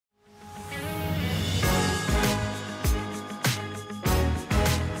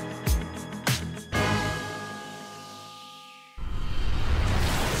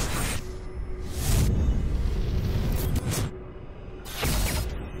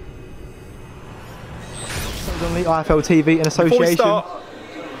Donnelly, IFL TV, in association. Before we start,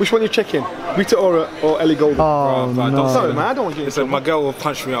 which one are you checking? Rita or Ellie Golden? Oh, bro, no. Sorry, man, I don't want to get Listen, my girl will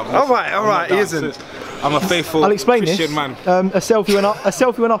punch me up. All right, he isn't. I'm a faithful I'll explain Christian this. man. A selfie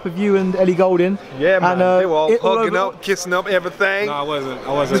went up of you and Ellie Golden. Yeah, man. And, they were all all hugging over- up, kissing up, everything. No, I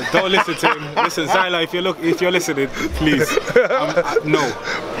wasn't. Don't listen to him. Listen, Zyla, if you're listening, please. No.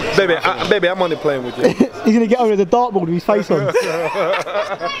 Baby, I'm only playing with you. He's gonna get over the dartboard with his face on.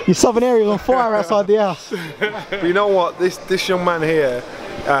 Your southern area is on fire outside the house. But you know what? This young man here,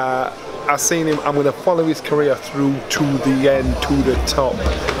 I've seen him. I'm going to follow his career through to the end, to the top,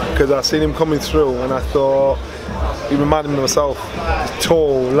 because I've seen him coming through, and I thought he reminded me of myself. He's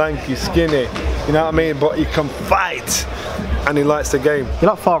tall, lanky, skinny. You know what I mean? But he can fight, and he likes the game. You're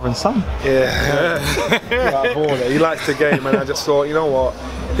like father and son. Yeah. He likes the game, and I just thought, you know what?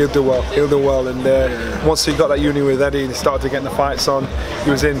 He'll do well. He'll do well. And once he got that uni with Eddie and he started to get the fights on, he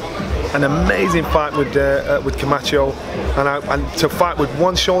was in an amazing fight with Camacho, and to fight with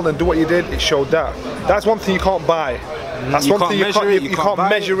one shoulder and do what you did, it showed that. That's one thing you can't buy. That's one thing you can't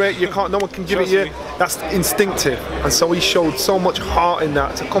measure it. You can't. No one can give it you. That's instinctive. And so he showed so much heart in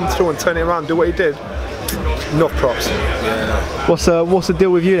that to come through and turn it around, do what he did. Enough props. Yeah. What's the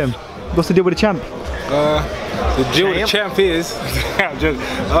deal with you then? What's the deal with the champ? The deal with the champ is,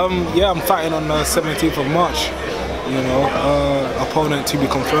 yeah, I'm fighting on the 17th of March. You know, opponent to be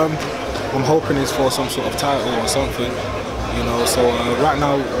confirmed. I'm hoping it's for some sort of title or something. You know, so right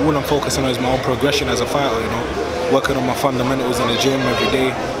now all I'm focusing on is my own progression as a fighter. You know, working on my fundamentals in the gym every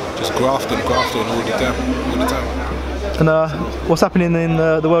day, just grafting all the time. And what's happening in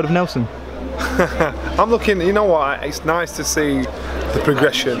the world of Nelson? I'm looking, you know what, it's nice to see the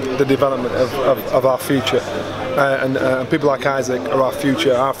progression, the development of our future. And people like Isaac are our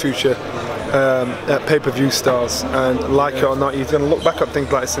future pay-per-view stars. And like it or not, he's going to look back at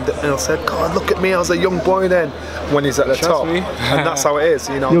things like this and he'll say, God, look at me, I was a young boy then, when he's at the top. And that's how it is.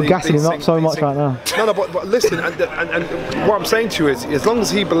 You know, you're gassing him up so much right now. No, but listen, and what I'm saying to you is, as long as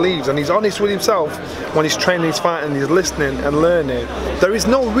he believes and he's honest with himself when he's training, he's fighting, he's listening and learning, there is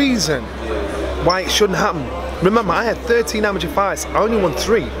no reason why it shouldn't happen. Remember, I had 13 amateur fights, I only won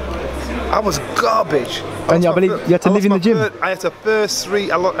 3. I was garbage. And I believe you had to live in the gym. I had the first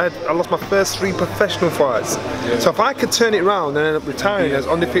 3. I lost my first 3 professional fights. Yeah. So if I could turn it around and end up retiring as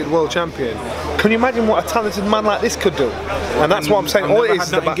undefeated world champion, can you imagine what a talented man like this could do? And that's what I'm saying. All it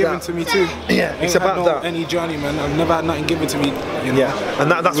is about given to me too. Yeah, it's about that. Any journey, man. I've never had nothing given to me. You know? Yeah,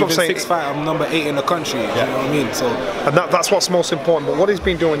 and that's what I'm saying. 6 fights, I'm number 8 in the country. Yeah. You know what I mean? So, and that's what's most important. But what he's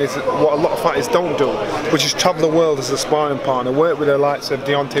been doing is what a lot of fighters don't do, which is travel the world as a sparring partner, work with the likes of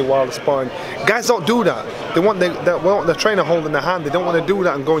Deontay Wilder sparring. Guys don't do that. They want the trainer holding their hand. They don't want to do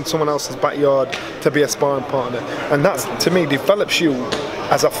that and go in someone else's backyard to be a sparring partner. And that, to me, develops you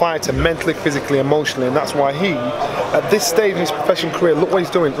as a fighter mentally, physically, emotionally. And that's why he, at this stage in his professional career, look what he's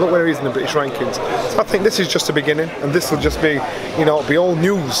doing. Look where he is in the British rankings. So I think this is just the beginning, and this will just be, you know, be all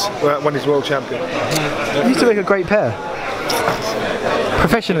news when he's world champion. You used to make a great pair.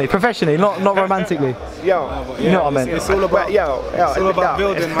 Professionally, not romantically. Yeah, you know what I mean. It's all about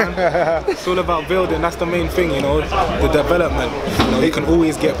building, man. It's all about building. That's the main thing, you know. The development. You know, you can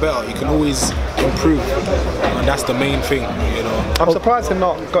always get better. You can always improve, and that's the main thing, you know. I'm surprised they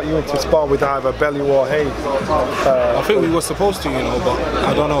not got you into spar with either BELLEW or HAYE. I think we were supposed to, you know, but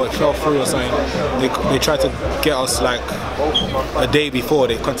I don't know. It fell through or something. They tried to get us like a day before.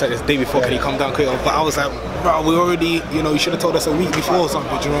 They contacted us the day before. Can you come down quick? But I was like, bro, we already, you know, you should have told us a week before or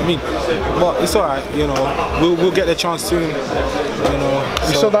something. Do you know what I mean? But it's alright, you know. We'll get the chance soon. You know.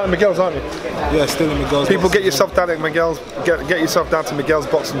 You're still down at Miguel's, aren't you? Yeah, still in Miguel's. People, get yourself down at Miguel's. Get yourself down to Miguel's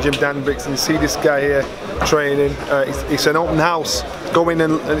boxing gym, Dan Bricks, and you see this guy here training. It's an open house. Go in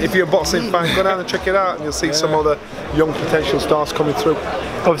and if you're a boxing fan, go down and check it out, and you'll see some other young potential stars coming through.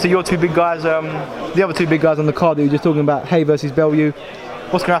 Obviously, your 2 big guys, the other 2 big guys on the card that you were just talking about, HAYE versus BELLEW.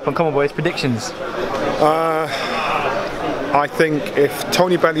 What's going to happen? Come on, boys. Predictions. I think if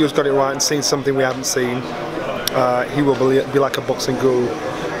Tony Bellew's got it right and seen something we haven't seen, he will be like a boxing guru.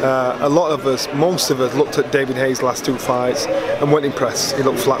 A lot of us, most of us, looked at David Haye's last 2 fights and weren't impressed. He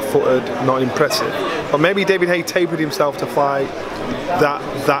looked flat-footed, not impressive. But maybe David Haye tapered himself to fight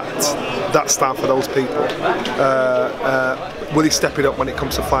that style for those people. Will he step it up when it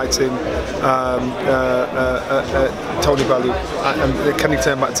comes to fighting Tony Bellew? And can he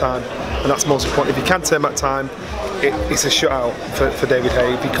turn back time? And that's most important. If he can turn back time, it's a shutout for David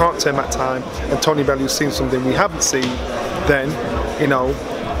Haye. If he can't turn back time and Tony Bellew's seen something we haven't seen, then, you know,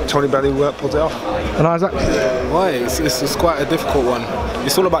 Tony Bellew pulled it off. And Isaac? Why? It's quite a difficult one.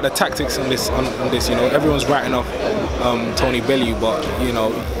 It's all about the tactics on this. You know, everyone's writing off Tony Bellew, but you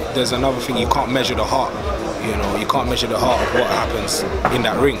know, there's another thing, you can't measure the heart. You know, you can't measure the heart of what happens in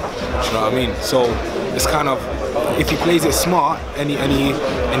that ring. You know what I mean? So it's kind of, if he plays it smart and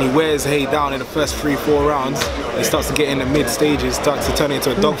he wears Haye down in the first 3-4 rounds, he starts to get in the mid stages, starts to turn it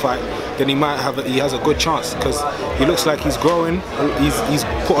into a dogfight, then he has a good chance, because he looks like he's growing. He's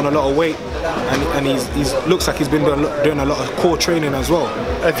put on a lot of weight, and he's looks like he's been doing a lot of core training as well.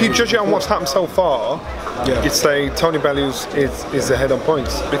 If you judge it on what's happened so far, you'd say Tony Bellew is ahead on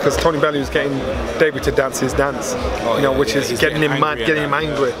points, because Tony Bellew is getting David to dance his dance, which is getting him mad, getting him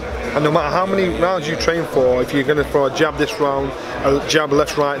angry. And no matter how many rounds you train for, if you're going to throw a jab this round, a jab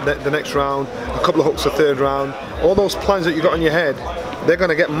left, right the next round, a couple of hooks the third round, all those plans that you got in your head, they're going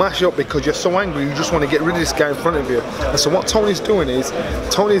to get mashed up because you're so angry, you just want to get rid of this guy in front of you. And so what Tony's doing is,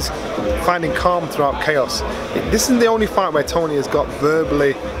 Tony's finding calm throughout chaos. This isn't the only fight where Tony has got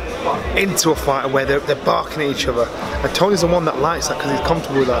verbally into a fight where they're barking at each other, and Tony's the one that likes that because he's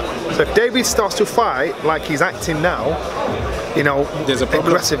comfortable with that. So if David starts to fight like he's acting now, there's a problem.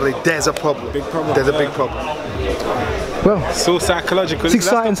 Aggressively, there's a problem. Big problem. There's a big problem. Well, it's so psychological. It's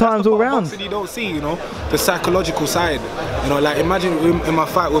exciting times all round. You don't see, the psychological side. Like imagine in my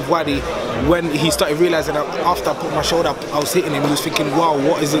fight with Wadi, when he started realizing that after I put my shoulder up, I was hitting him. He was thinking, wow,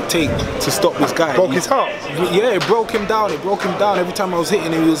 what does it take to stop this guy? Broke his heart. Yeah, it broke him down. It broke him down. Every time I was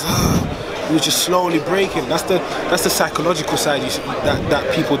hitting him, he was just slowly breaking. That's the psychological side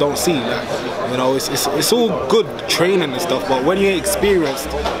that people don't see. It's all good training and stuff, but when you're experienced,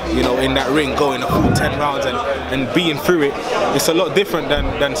 in that ring, going a full 10 rounds and being through it, it's a lot different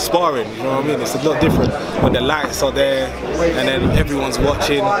than sparring. You know what I mean? It's a lot different when the lights are there and then everyone's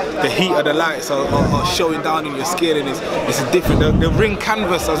watching. The heat of the lights are showing down in your skin, and it's different. The ring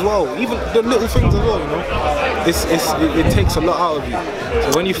canvas as well, even the little things as well. It takes a lot out of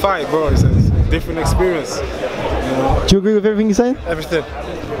you. So when you fight, bro, it's a different experience. Do you agree with everything you're saying? Everything.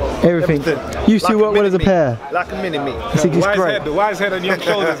 Everything. You two work well as a pair. Like a mini-me. The wise head on your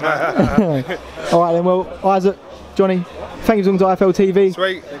shoulders, man. Alright then, well, Isaac, Johnny, thank you for coming to IFL TV.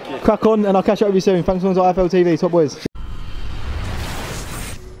 Sweet. Thank you. Crack on, and I'll catch up with you soon. Thanks for coming to IFL TV. Top boys.